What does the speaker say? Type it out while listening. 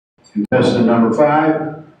Contestant number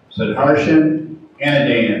 5, Sudharshan,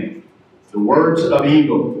 Anandan. The words of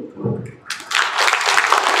evil.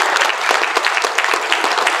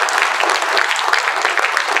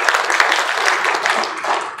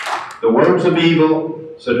 The words of evil,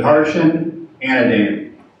 Sudharshan,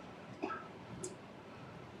 Anandan.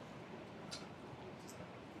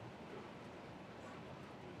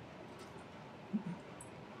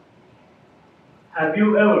 Have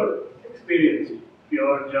you ever experienced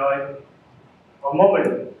pure joy? A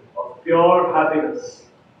moment of pure happiness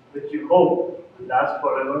which you hope will last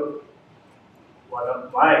forever? One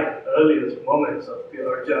of my earliest moments of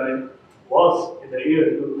pure joy was in the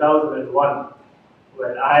year 2001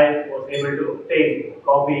 when I was able to obtain a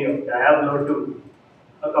copy of Diablo 2,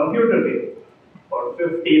 a computer game, for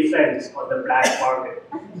 50 cents on the black market.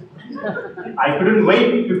 I couldn't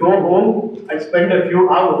wait to go home and spend a few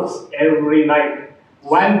hours every night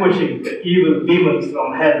vanquishing the evil demons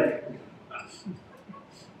from hell.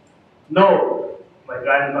 No, my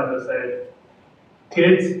grandmother said,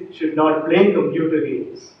 kids should not play computer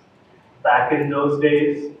games. Back in those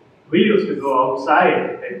days, we used to go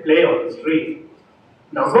outside and play on the street.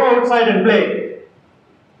 Now go outside and play.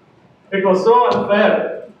 It was so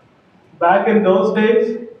unfair. Back in those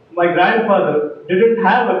days, my grandfather didn't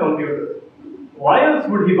have a computer. Why else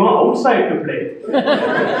would he go outside to play?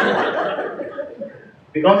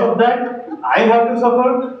 Because of that, I have to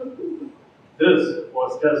suffer? This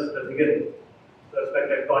was just the beginning.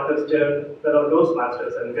 Respected contest chair, fellow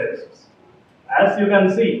Toastmasters and guests. As you can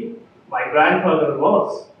see, my grandfather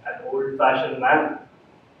was an old-fashioned man.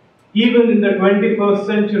 Even in the 21st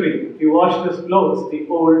century, he washed his clothes the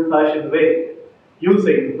old-fashioned way,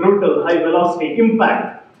 using brutal high-velocity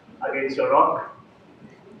impact against a rock.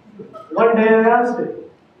 One day I asked him,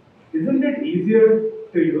 isn't it easier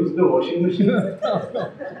to use the washing machine?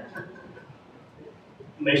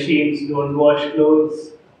 Machines don't wash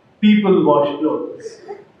clothes, people wash clothes.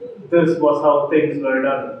 This was how things were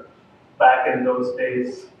done back in those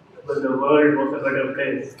days, when the world was a better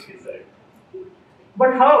place, he said.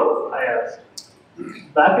 But how? I asked.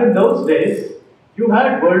 Back in those days, you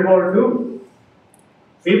had World War II.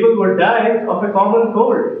 People would die of a common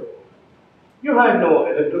cold. You had no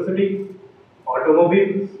electricity,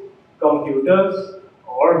 automobiles, computers,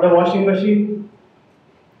 or the washing machine.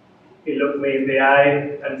 He looked me in the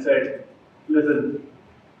eye and said, listen,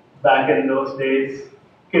 back in those days,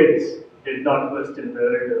 kids did not question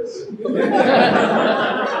their elders.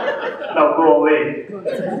 Now go away.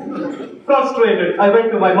 Frustrated, I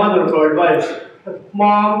went to my mother for advice.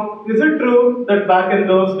 Mom, is it true that back in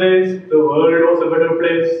those days, the world was a better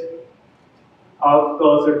place? Of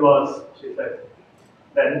course it was, she said.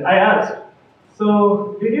 Then I asked,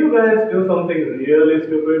 so did you guys do something really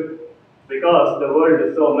stupid? Because the world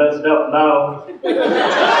is so messed up now.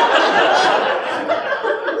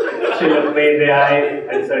 She looked me in the eye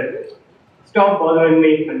and said, stop bothering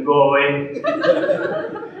me and go away.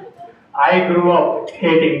 I grew up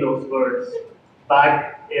hating those words.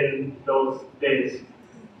 Back in those days.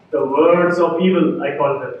 The words of evil, I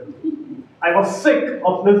called them. I was sick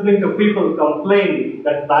of listening to people complain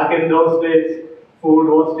that back in those days, food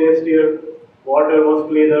was tastier, water was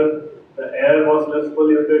cleaner, the air was less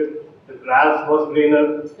polluted, the grass was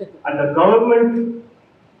greener, and the government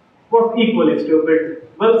was equally stupid.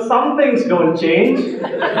 Well, some things don't change,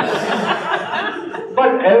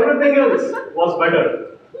 but everything else was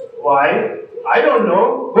better. Why? I don't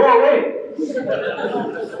know. Go away.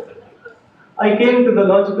 I came to the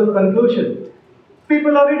logical conclusion.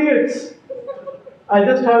 People are idiots. I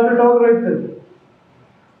just have to tolerate them.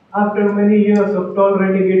 After many years of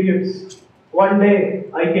tolerating idiots, one day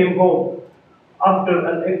I came home after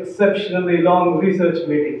an exceptionally long research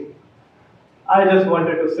meeting. I just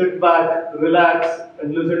wanted to sit back, relax,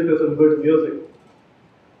 and listen to some good music.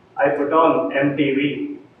 I put on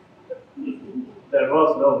MTV. There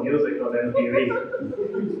was no music on MTV.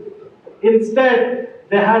 Instead,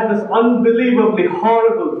 they had this unbelievably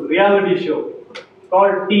horrible reality show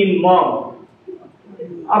called Teen Mom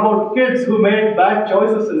about kids who made bad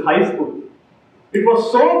choices in high school. It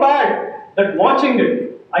was so bad that watching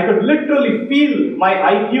it, I could literally feel my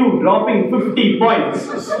IQ dropping 50 points.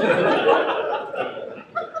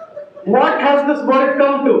 What has this world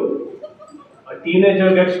come to? A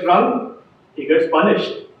teenager gets drunk, he gets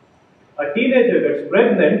punished. A teenager gets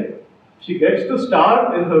pregnant, she gets to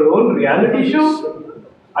star in her own reality show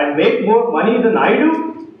and make more money than I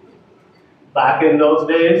do. Back in those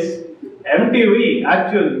days, MTV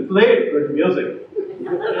actually played good music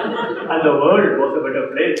and the world was a better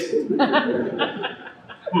place.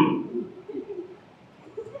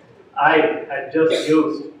 I had just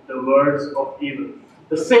used the words of evil.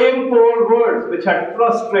 The same four words which had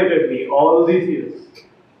frustrated me all these years.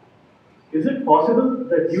 Is it possible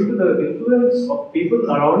that due to the influence of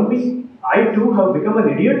people around me, I too have become an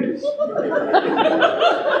idiot?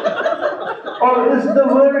 Or is the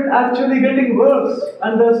world actually getting worse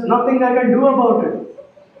and there's nothing I can do about it?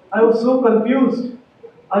 I was so confused.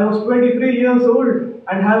 I was 23 years old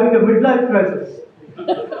and having a midlife crisis.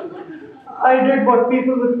 I did what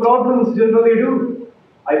people with problems generally do.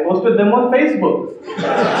 I posted them on Facebook.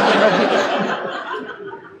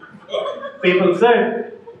 People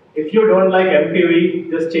said, if you don't like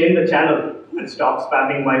MTV, just change the channel and stop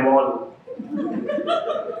spamming my wall.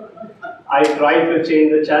 I tried to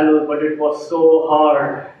change the channel, but it was so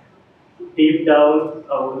hard. Deep down,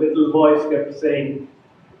 a little voice kept saying,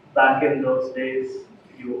 back in those days,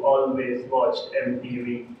 you always watched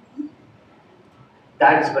MTV.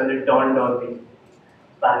 That's when it dawned on me.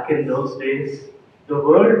 Back in those days, the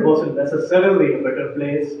world wasn't necessarily a better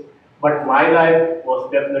place, but my life was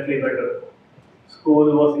definitely better.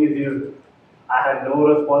 School was easier. I had no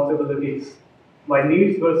responsibilities. My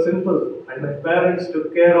needs were simple, and my parents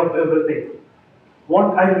took care of everything.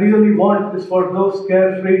 What I really want is for those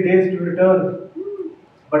carefree days to return.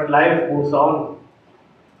 But life moves on.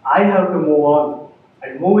 I have to move on.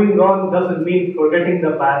 And moving on doesn't mean forgetting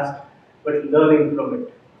the past, but learning from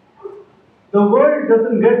it. The world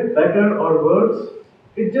doesn't get better or worse,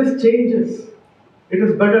 it just changes. It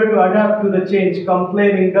is better to adapt to the change.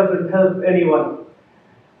 Complaining doesn't help anyone.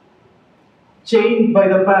 Chained by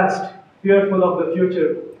the past, fearful of the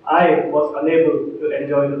future, I was unable to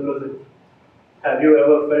enjoy the present. Have you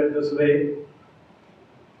ever felt this way?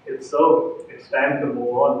 If so, it's time to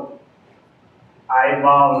move on. I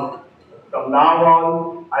vow, from now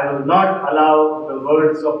on, I will not allow the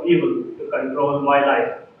words of evil to control my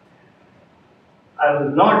life. I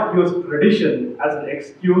will not use tradition as an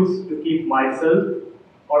excuse to keep myself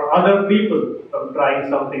or other people from trying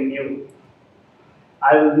something new.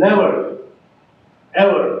 I will never,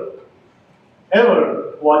 ever,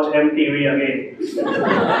 ever watch MTV again.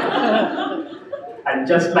 And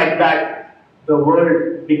just like that, the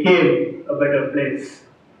world became a better place.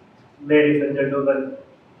 Ladies and gentlemen,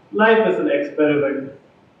 life is an experiment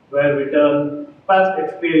where we turn past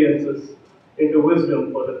experiences into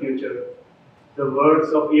wisdom for the future. The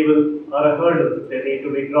words of evil are a hurdle, they need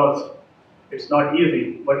to be crossed. It's not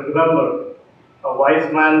easy, but remember, a wise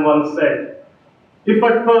man once said, if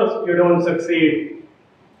at first you don't succeed,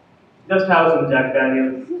 just have some Jack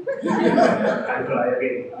Daniels and try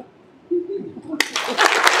again.